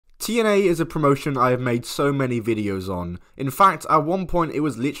TNA is a promotion I have made so many videos on. In fact, at one point it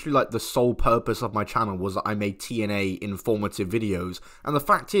was literally like the sole purpose of my channel was that I made TNA informative videos, and the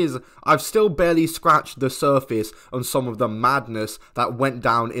fact is, I've still barely scratched the surface on some of the madness that went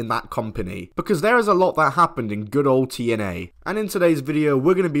down in that company, because there is a lot that happened in good old TNA. And in today's video,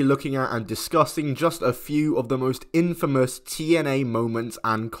 we're going to be looking at and discussing just a few of the most infamous TNA moments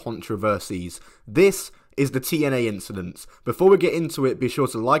and controversies. This is the TNA Incidents. Before we get into it, be sure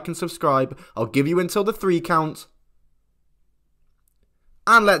to like and subscribe. I'll give you until the 3 count.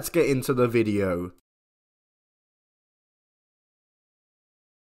 And let's get into the video.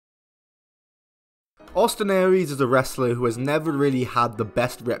 Austin Aries is a wrestler who has never really had the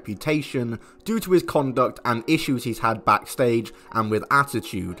best reputation due to his conduct and issues he's had backstage and with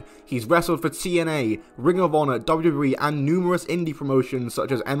attitude. He's wrestled for TNA, Ring of Honor, WWE and numerous indie promotions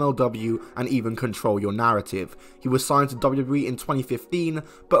such as MLW and even Control Your Narrative. He was signed to WWE in 2015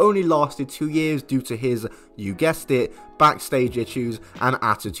 but only lasted 2 years due to his, you guessed it, backstage issues and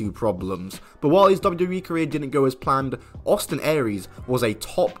attitude problems. But while his WWE career didn't go as planned, Austin Aries was a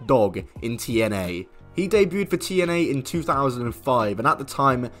top dog in TNA. He debuted for TNA in 2005, and at the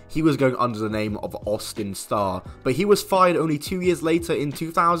time, he was going under the name of Austin Starr, but he was fired only 2 years later in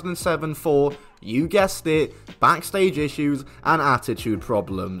 2007 for, you guessed it, backstage issues and attitude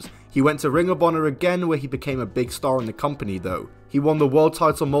problems. He went to Ring of Honor again, where he became a big star in the company though. He won the world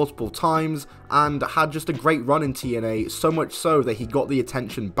title multiple times and had just a great run in TNA, so much so that he got the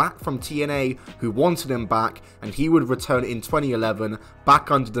attention back from TNA, who wanted him back, and he would return in 2011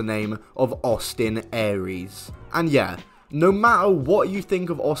 back under the name of Austin Aries. And yeah, no matter what you think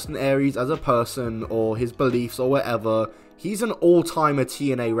of Austin Aries as a person or his beliefs or whatever, he's an all-timer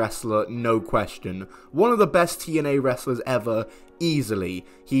TNA wrestler, no question. One of the best TNA wrestlers ever, easily.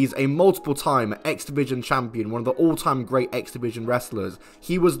 He's a multiple-time X Division champion, one of the all-time great X Division wrestlers.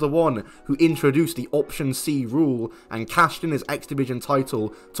 He was the one who introduced the Option C rule and cashed in his X Division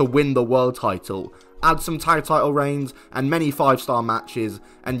title to win the world title. Add some tag title reigns and many 5-star matches,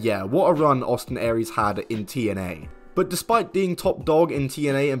 and yeah, what a run Austin Aries had in TNA. But despite being top dog in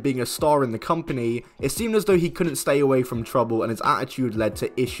TNA and being a star in the company, it seemed as though he couldn't stay away from trouble and his attitude led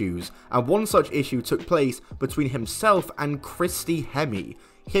to issues, and one such issue took place between himself and Christy Hemme.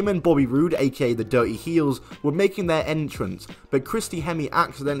 Him and Bobby Roode, aka the Dirty Heels, were making their entrance, but Christy Hemme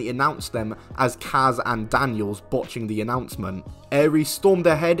accidentally announced them as Kaz and Daniels, botching the announcement. Aries stormed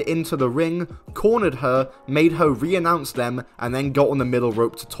ahead into the ring, cornered her, made her re-announce them, and then got on the middle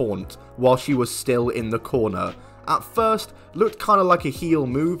rope to taunt, while she was still in the corner. At first, looked kind of like a heel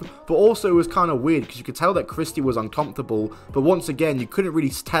move, but also was kind of weird because you could tell that Christy was uncomfortable, but once again, you couldn't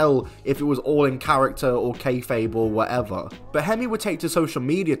really tell if it was all in character or kayfabe or whatever. But Hemme would take to social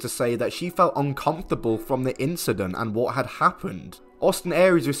media to say that she felt uncomfortable from the incident and what had happened. Austin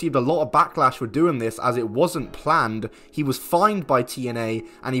Aries received a lot of backlash for doing this as it wasn't planned. He was fined by TNA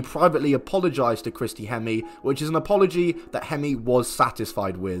and he privately apologized to Christy Hemme, which is an apology that Hemme was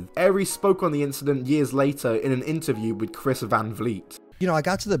satisfied with. Aries spoke on the incident years later in an interview with Chris Van Vliet. You know, I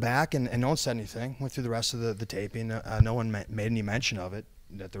got to the back and no one said anything. Went through the rest of the taping. No one made any mention of it,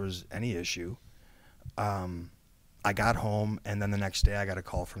 that there was any issue. I got home and then the next day I got a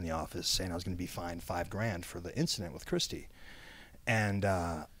call from the office saying I was going to be fined $5,000 for the incident with Christy. And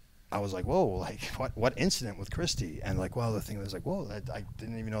I was like, whoa, like, what incident with Christy? And like, well, the thing was like, whoa, I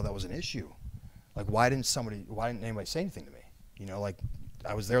didn't even know that was an issue. Like, why didn't anybody say anything to me? You know, like,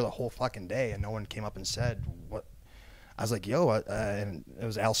 I was there the whole fucking day and no one came up and said what. I was like, yo, and it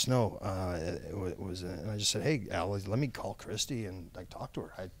was Al Snow. And I just said, hey, Al, let me call Christy and like talk to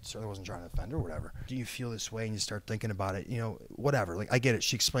her. I certainly wasn't trying to offend her or whatever. Do you feel this way? And you start thinking about it, you know, whatever. Like, I get it.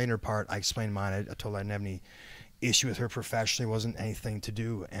 She explained her part. I explained mine. I told her I didn't have any issue with her professionally, wasn't anything to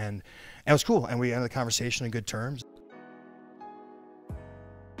do, and it was cool, and we ended the conversation in good terms.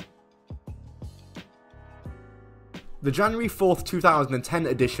 The January 4th, 2010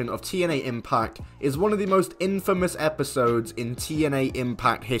 edition of TNA Impact is one of the most infamous episodes in TNA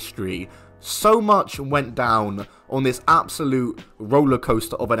Impact history. So much went down on this absolute roller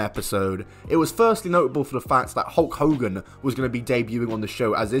coaster of an episode. It was firstly notable for the fact that Hulk Hogan was going to be debuting on the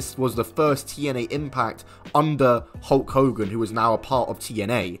show, as this was the first TNA Impact under Hulk Hogan, who is now a part of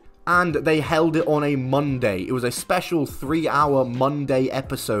TNA. And they held it on a Monday. It was a special 3-hour Monday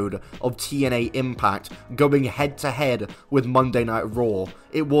episode of TNA Impact going head to head with Monday Night Raw.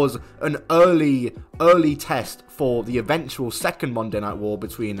 It was an early test for the eventual second Monday Night War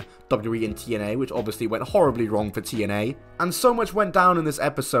between WWE and TNA, which obviously went horribly wrong for TNA. And so much went down in this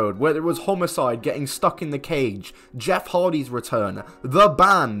episode, whether it was Homicide getting stuck in the cage, Jeff Hardy's return, The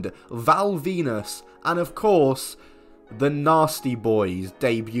Band, Val Venus, and of course, the Nasty Boys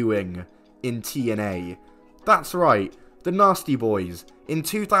debuting in TNA. That's right, the Nasty Boys, in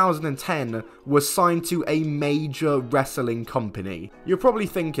 2010, was signed to a major wrestling company. You're probably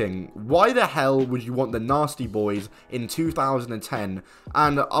thinking, why the hell would you want the Nasty Boys in 2010?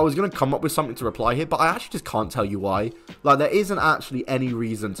 And I was going to come up with something to reply here, but I actually just can't tell you why. Like, there isn't actually any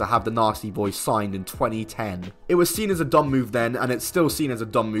reason to have the Nasty Boys signed in 2010. It was seen as a dumb move then, and it's still seen as a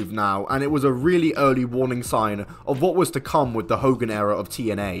dumb move now, and it was a really early warning sign of what was to come with the Hogan era of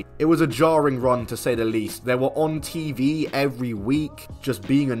TNA. It was a jarring run, to say the least. They were on TV every week, just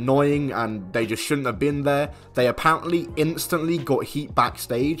being annoying, and they just shouldn't have been there. They apparently instantly got heat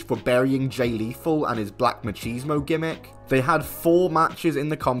backstage for burying Jay Lethal and his Black Machismo gimmick. They had 4 matches in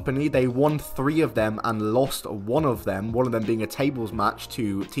the company, they won 3 of them and lost 1 of them being a tables match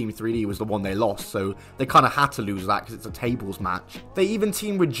to Team 3D was the one they lost, so they kind of had to lose that because it's a tables match. They even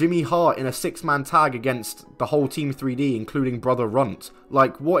teamed with Jimmy Hart in a 6-man tag against the whole Team 3D, including Brother Runt.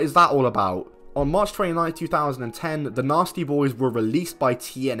 Like, what is that all about? On March 29, 2010, the Nasty Boys were released by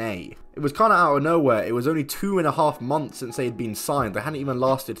TNA. It was kind of out of nowhere. It was only 2.5 months since they had been signed. They hadn't even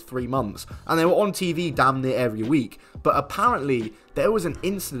lasted 3 months. And they were on TV damn near every week. But apparently, there was an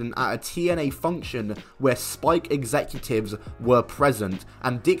incident at a TNA function where Spike executives were present.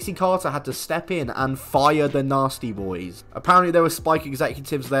 And Dixie Carter had to step in and fire the Nasty Boys. Apparently, there were Spike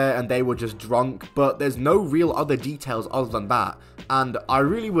executives there and they were just drunk. But there's no real other details other than that. And I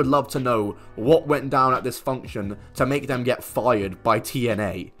really would love to know what went down at this function to make them get fired by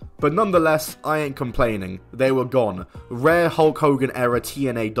TNA. But nonetheless, I ain't complaining. They were gone. Rare Hulk Hogan era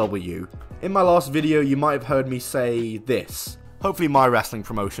TNA W. In my last video, you might have heard me say this. Hopefully my wrestling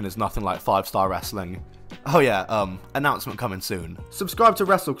promotion is nothing like 5-Star Wrestling. Oh yeah, announcement coming soon. Subscribe to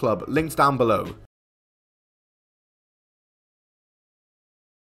Wrestle Club, links down below.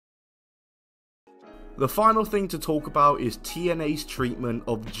 The final thing to talk about is TNA's treatment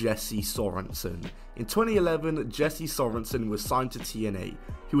of Jesse Sorensen. In 2011, Jesse Sorensen was signed to TNA.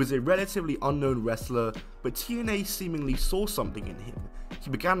 He was a relatively unknown wrestler, but TNA seemingly saw something in him. He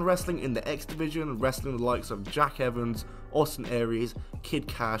began wrestling in the X Division, wrestling the likes of Jack Evans, Austin Aries, Kid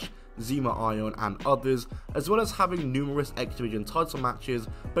Cash, Zema Ion and others, as well as having numerous X Division title matches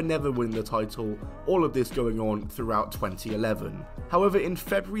but never winning the title, all of this going on throughout 2011. However, in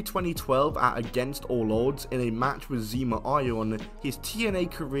February 2012 at Against All Odds, in a match with Zema Ion, his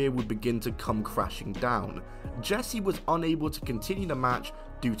TNA career would begin to come crashing down. Jesse was unable to continue the match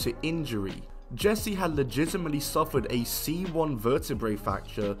due to injury. Jesse had legitimately suffered a C1 vertebrae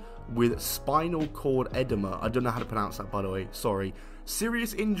fracture with spinal cord edema. I don't know how to pronounce that, by the way, sorry.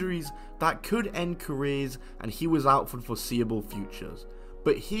 Serious injuries that could end careers, and he was out for the foreseeable futures.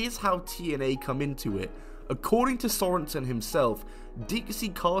 But here's how TNA come into it. According to Sorensen himself, Dixie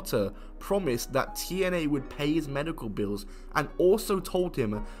Carter promised that TNA would pay his medical bills and also told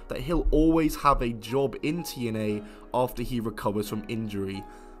him that he'll always have a job in TNA after he recovers from injury.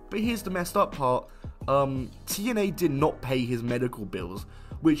 But here's the messed up part, TNA did not pay his medical bills,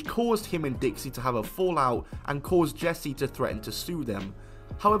 which caused him and Dixie to have a fallout and caused Jesse to threaten to sue them.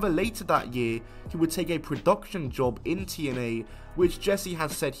 However, later that year, he would take a production job in TNA, which Jesse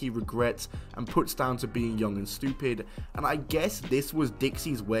has said he regrets and puts down to being young and stupid, and I guess this was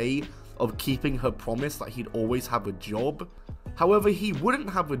Dixie's way of keeping her promise that he'd always have a job. However, he wouldn't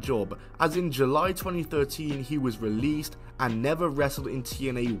have a job, as in July 2013 he was released and never wrestled in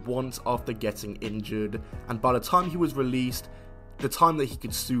TNA once after getting injured, and by the time he was released, the time that he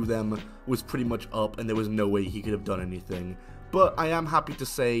could sue them was pretty much up and there was no way he could have done anything. But I am happy to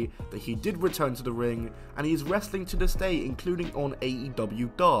say that he did return to the ring and he is wrestling to this day, including on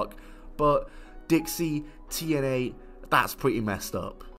AEW Dark. But Dixie, TNA, that's pretty messed up.